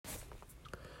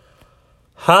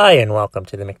Hi, and welcome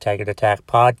to the McTaggart Attack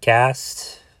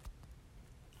podcast.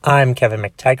 I'm Kevin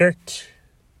McTaggart.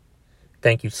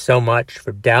 Thank you so much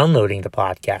for downloading the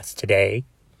podcast today.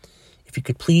 If you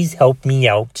could please help me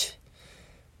out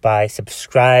by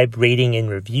subscribe, rating, and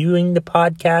reviewing the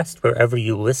podcast wherever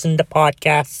you listen to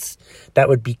podcasts, that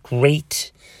would be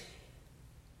great,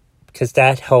 because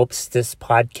that helps this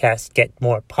podcast get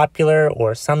more popular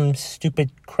or some stupid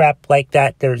crap like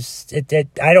that.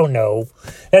 I don't know.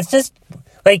 That's just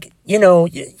like, I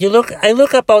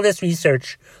look up all this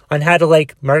research on how to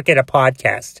market a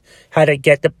podcast, how to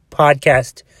get the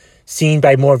podcast seen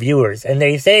by more viewers. And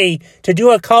they say to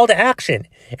do a call to action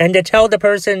and to tell the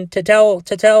person, to tell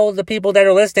the people that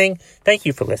are listening, thank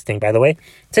you for listening, by the way,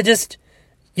 to just,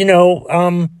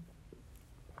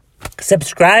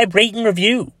 subscribe, rate, and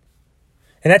review.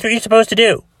 And that's what you're supposed to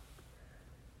do.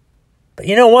 But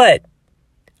you know what?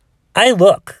 I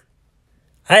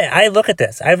look at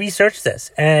this. I researched this.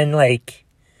 And,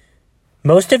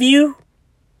 most of you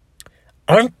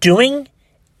aren't doing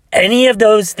any of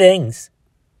those things.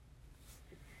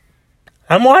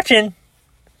 I'm watching.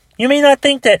 You may not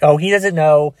think that, he doesn't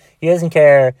know. He doesn't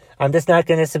care. I'm just not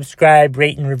going to subscribe,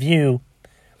 rate, and review.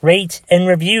 Rate and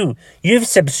review. You've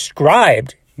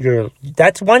subscribed.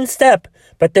 That's one step.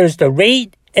 But there's the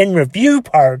rate and review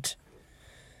part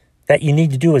that you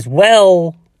need to do as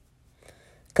well.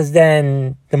 Because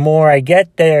then the more I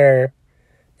get there,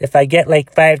 if I get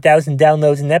 5,000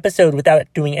 downloads an episode without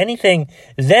doing anything,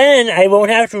 then I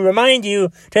won't have to remind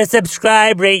you to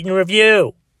subscribe, rate, and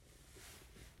review.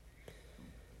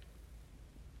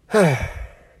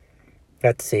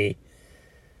 Let's see.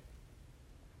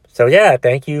 So yeah,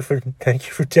 thank you for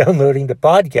downloading the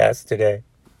podcast today.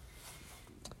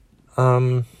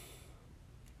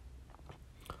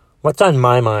 What's on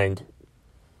my mind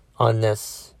on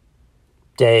this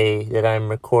day that I'm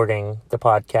recording the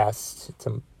podcast?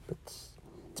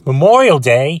 It's Memorial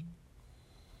Day.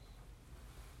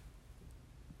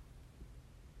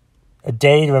 A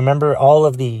day to remember all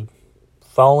of the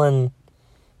fallen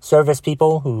service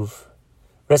people who've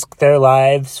risked their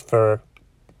lives for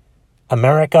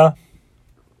America.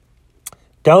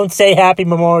 Don't say Happy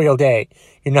Memorial Day.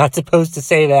 You're not supposed to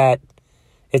say that.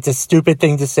 It's a stupid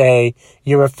thing to say.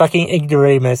 You're a fucking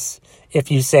ignoramus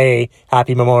if you say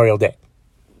Happy Memorial Day.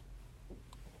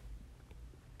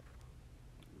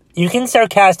 You can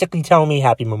sarcastically tell me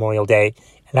Happy Memorial Day,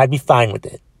 and I'd be fine with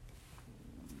it.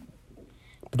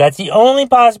 But that's the only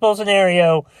possible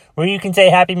scenario where you can say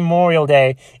Happy Memorial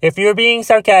Day if you're being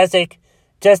sarcastic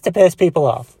just to piss people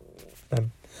off.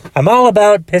 I'm all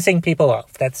about pissing people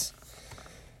off. It's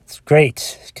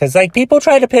great. Because, people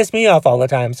try to piss me off all the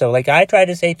time. So, I try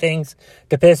to say things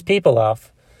to piss people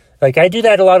off. I do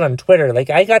that a lot on Twitter.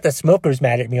 I got the smokers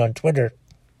mad at me on Twitter.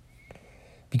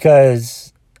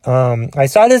 Because I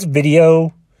saw this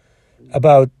video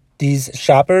about these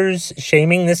shoppers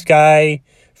shaming this guy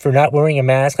for not wearing a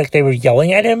mask. They were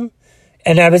yelling at him.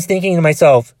 And I was thinking to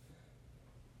myself,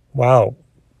 wow,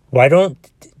 I don't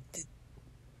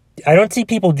see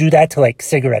people do that to,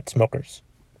 cigarette smokers.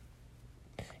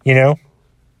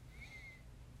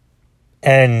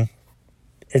 And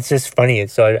it's just funny.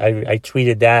 So I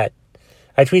tweeted that.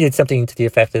 I tweeted something to the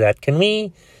effect of that. Can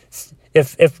we,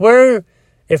 if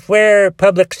we're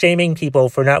public shaming people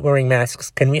for not wearing masks,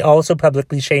 can we also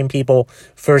publicly shame people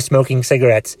for smoking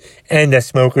cigarettes? And the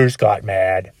smokers got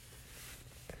mad.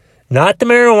 Not the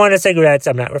marijuana cigarettes.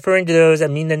 I'm not referring to those. I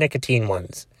mean the nicotine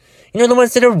ones. The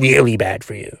ones that are really bad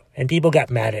for you. And people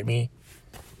got mad at me.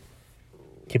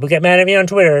 People get mad at me on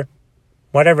Twitter.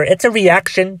 Whatever. It's a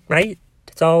reaction, right?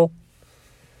 It's all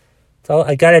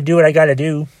I gotta do what I gotta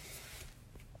do.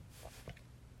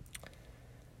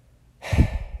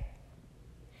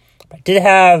 I did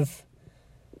have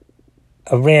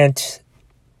a rant,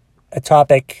 a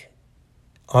topic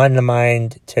on the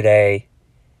mind today.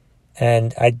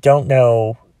 And I don't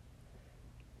know.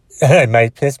 It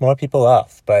might piss more people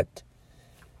off. But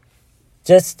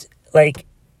just,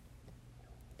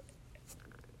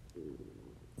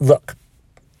 look.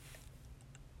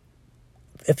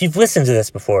 If you've listened to this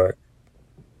before,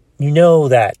 you know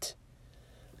that,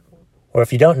 or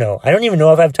if you don't know, I don't even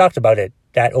know if I've talked about it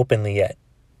that openly yet,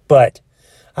 but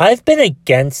I've been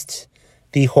against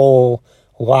the whole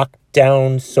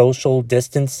lockdown social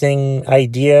distancing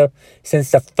idea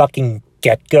since the fucking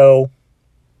get-go.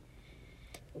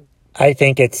 I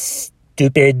think it's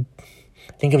stupid.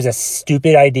 I think it was a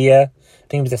stupid idea. I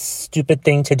think it was a stupid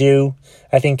thing to do.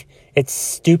 I think it's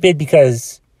stupid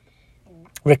because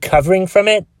recovering from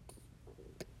it,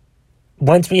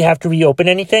 once we have to reopen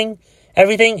everything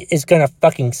is going to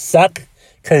fucking suck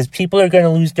because people are going to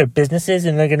lose their businesses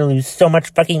and they're going to lose so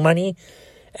much fucking money.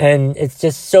 And it's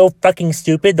just so fucking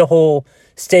stupid, the whole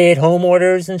stay-at-home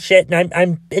orders and shit.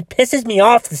 And it pisses me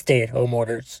off, the stay-at-home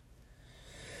orders.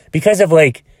 Because of,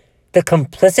 like, the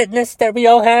complicitness that we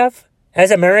all have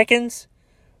as Americans,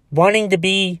 wanting to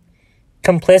be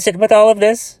complicit with all of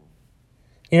this.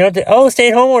 You know,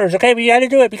 stay-at-home orders. Okay, we gotta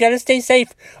do it. We gotta stay safe.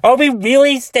 Are we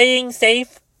really staying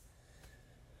safe?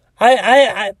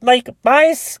 Like,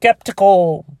 my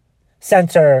skeptical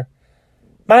sensor,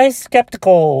 my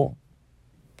skeptical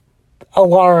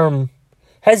alarm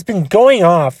has been going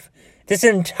off this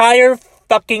entire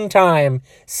fucking time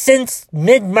since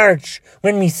mid-March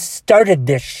when we started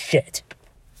this shit.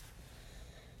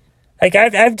 Like,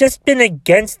 I've just been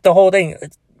against the whole thing.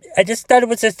 I just thought it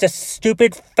was just a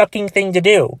stupid fucking thing to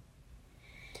do.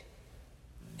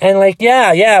 And like,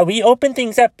 yeah, we opened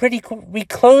things up we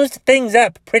closed things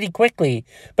up pretty quickly,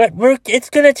 but it's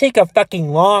gonna take a fucking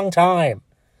long time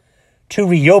to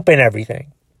reopen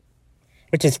everything.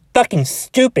 Which is fucking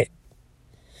stupid.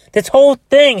 This whole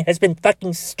thing has been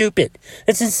fucking stupid.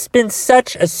 This has been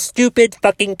such a stupid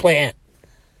fucking plan.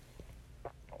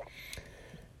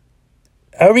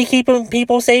 Are we keeping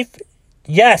people safe?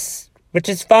 Yes, which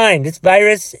is fine. This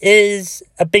virus is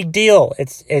a big deal.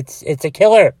 It's a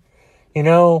killer. You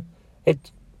know,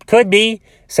 it could be.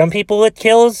 Some people it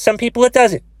kills, some people it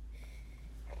doesn't.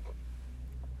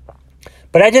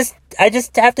 But I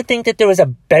just have to think that there was a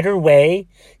better way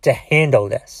to handle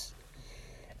this.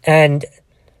 And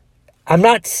I'm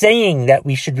not saying that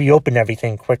we should reopen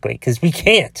everything quickly, because we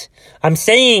can't. This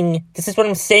is what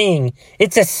I'm saying.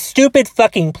 It's a stupid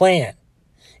fucking plan.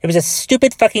 It was a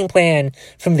stupid fucking plan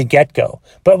from the get-go.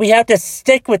 But we have to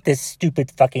stick with this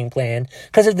stupid fucking plan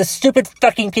because of the stupid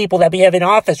fucking people that we have in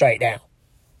office right now.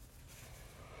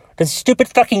 The stupid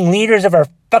fucking leaders of our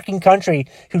fucking country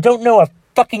who don't know a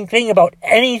fucking thing about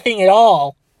anything at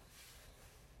all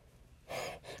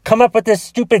come up with this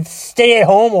stupid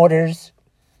stay-at-home orders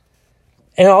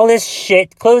and all this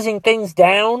shit, closing things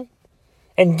down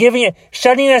and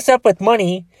shutting us up with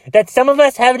money that some of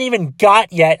us haven't even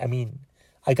got yet. I mean,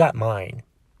 I got mine.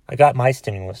 I got my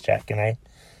stimulus check, and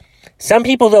some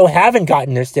people though haven't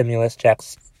gotten their stimulus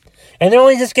checks, and they're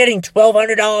only just getting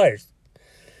 $1,200.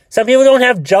 Some people don't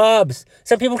have jobs.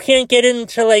 Some people can't get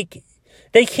into, like,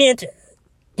 they can't,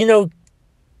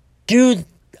 do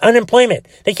unemployment.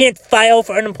 They can't file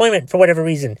for unemployment for whatever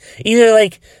reason. Either,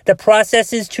 like, the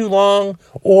process is too long,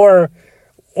 or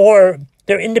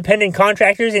they're independent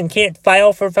contractors and can't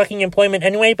file for fucking employment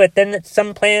anyway, but then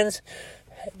some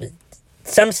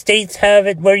states have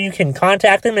it where you can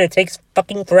contact them and it takes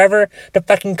fucking forever to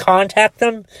fucking contact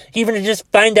them, even to just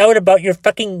find out about your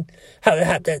fucking,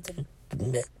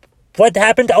 what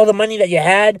happened to all the money that you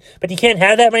had, but you can't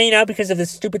have that money now because of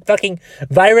this stupid fucking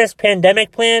virus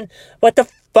pandemic plan. What the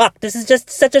fuck? This is just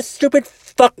such a stupid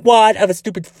fuckwad of a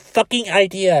stupid fucking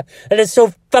idea that is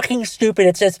so fucking stupid.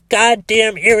 It's just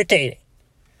goddamn irritating.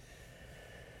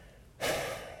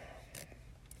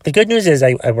 The good news is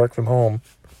I work from home,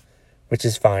 which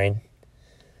is fine.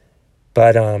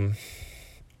 But, I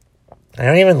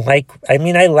don't even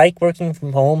I like working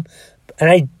from home, and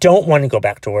I don't want to go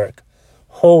back to work.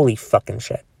 Holy fucking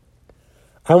shit.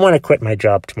 I want to quit my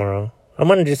job tomorrow.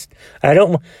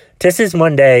 This is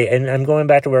Monday, and I'm going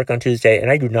back to work on Tuesday,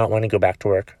 and I do not want to go back to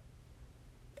work.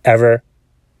 Ever.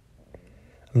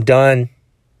 I'm done.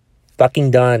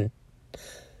 Fucking done.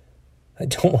 I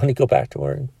don't want to go back to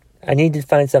work. I need to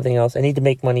find something else. I need to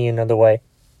make money another way,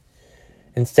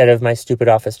 instead of my stupid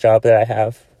office job that I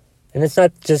have. And it's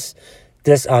not just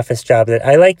this office job that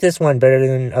I like this one better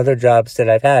than other jobs that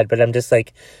I've had, but I'm just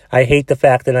like, I hate the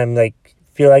fact that I'm like,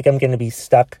 feel like I'm going to be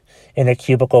stuck in a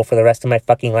cubicle for the rest of my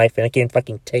fucking life, and I can't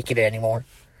fucking take it anymore.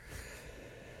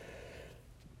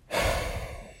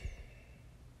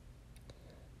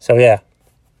 So yeah,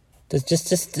 there's just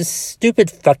this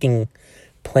stupid fucking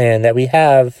plan that we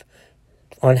have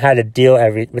on how to deal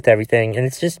with everything, and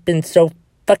it's just been so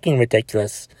fucking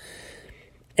ridiculous.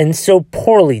 And so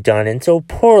poorly done, and so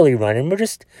poorly run, and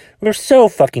we're so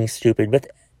fucking stupid with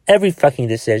every fucking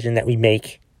decision that we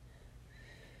make.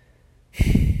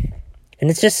 And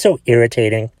it's just so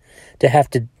irritating to have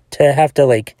to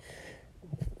like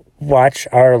watch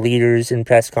our leaders in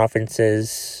press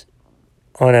conferences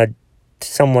on a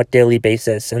somewhat daily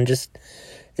basis, and just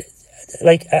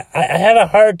like I have a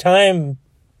hard time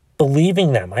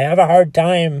believing them. I have a hard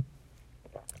time.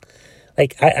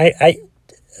 Like I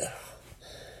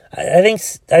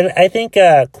think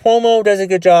Cuomo does a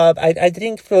good job. I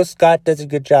think Phil Scott does a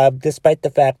good job, despite the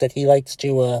fact that he likes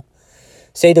to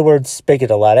say the word spigot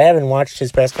a lot. I haven't watched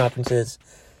his press conferences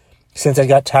since I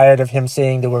got tired of him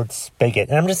saying the word spigot.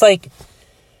 And I'm just like,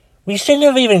 We shouldn't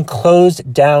have even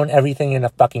closed down everything in the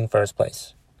fucking first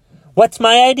place. What's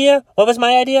my idea? What was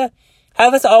my idea?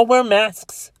 Have us all wear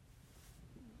masks.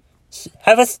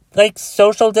 Have us,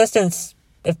 social distance,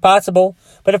 if possible.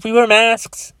 But if we wear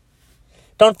masks,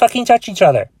 don't fucking touch each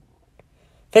other.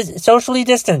 Socially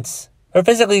distance. Or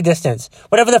physically distance.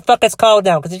 Whatever the fuck it's called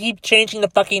now, because they keep changing the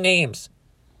fucking names.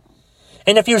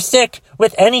 And if you're sick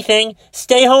with anything,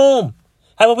 stay home.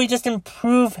 How about we just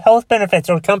improve health benefits?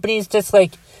 Or companies just,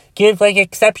 give,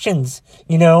 exceptions,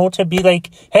 to be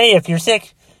hey, if you're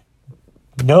sick,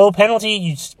 no penalty,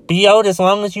 you be out as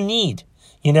long as you need,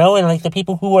 and, the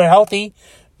people who are healthy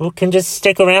who can just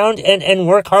stick around and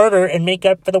work harder and make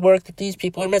up for the work that these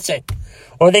people are missing.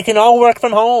 Or they can all work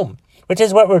from home, which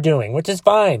is what we're doing, which is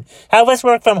fine. Have us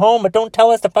work from home, but don't tell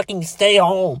us to fucking stay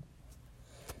home.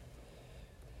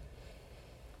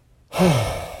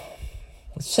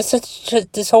 It's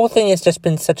just this whole thing has just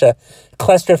been such a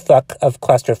clusterfuck of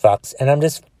clusterfucks, and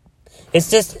it's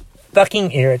just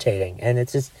fucking irritating, and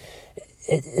it's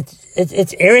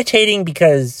irritating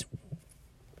because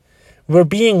we're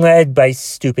being led by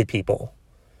stupid people,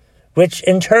 which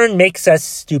in turn makes us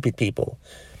stupid people.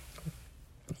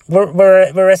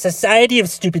 We're a society of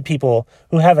stupid people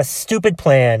who have a stupid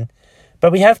plan,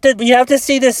 but we have to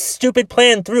see this stupid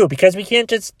plan through, because we can't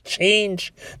just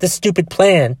change the stupid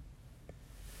plan,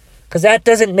 because that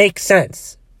doesn't make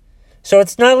sense. So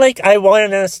it's not like I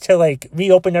want us to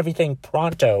reopen everything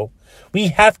pronto. We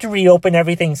have to reopen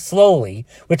everything slowly,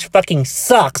 which fucking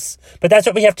sucks, but that's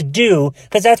what we have to do,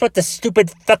 because that's what the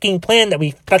stupid fucking plan that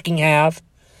we fucking have.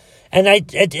 And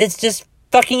it's just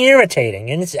fucking irritating,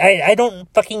 and I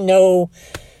don't fucking know.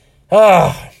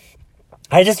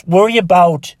 I just worry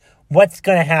about what's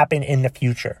going to happen in the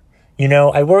future.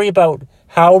 I worry about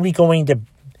how are we going to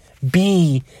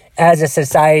be as a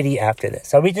society after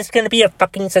this. Are we just going to be a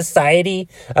fucking society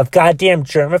of goddamn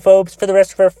germaphobes for the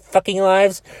rest of our fucking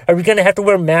lives? Are we going to have to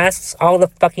wear masks all the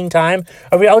fucking time?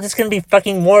 Are we all just going to be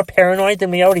fucking more paranoid than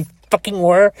we already fucking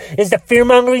were? Is the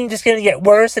fear-mongering just going to get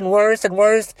worse and worse and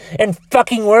worse and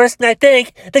fucking worse? And I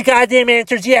think the goddamn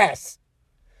answer is yes.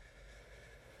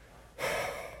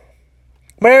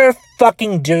 We're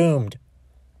fucking doomed.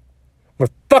 We're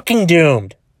fucking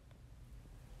doomed.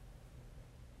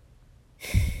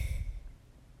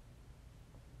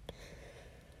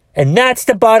 And that's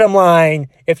the bottom line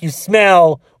if you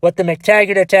smell what the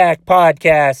McTaggart Attack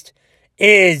podcast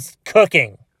is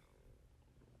cooking.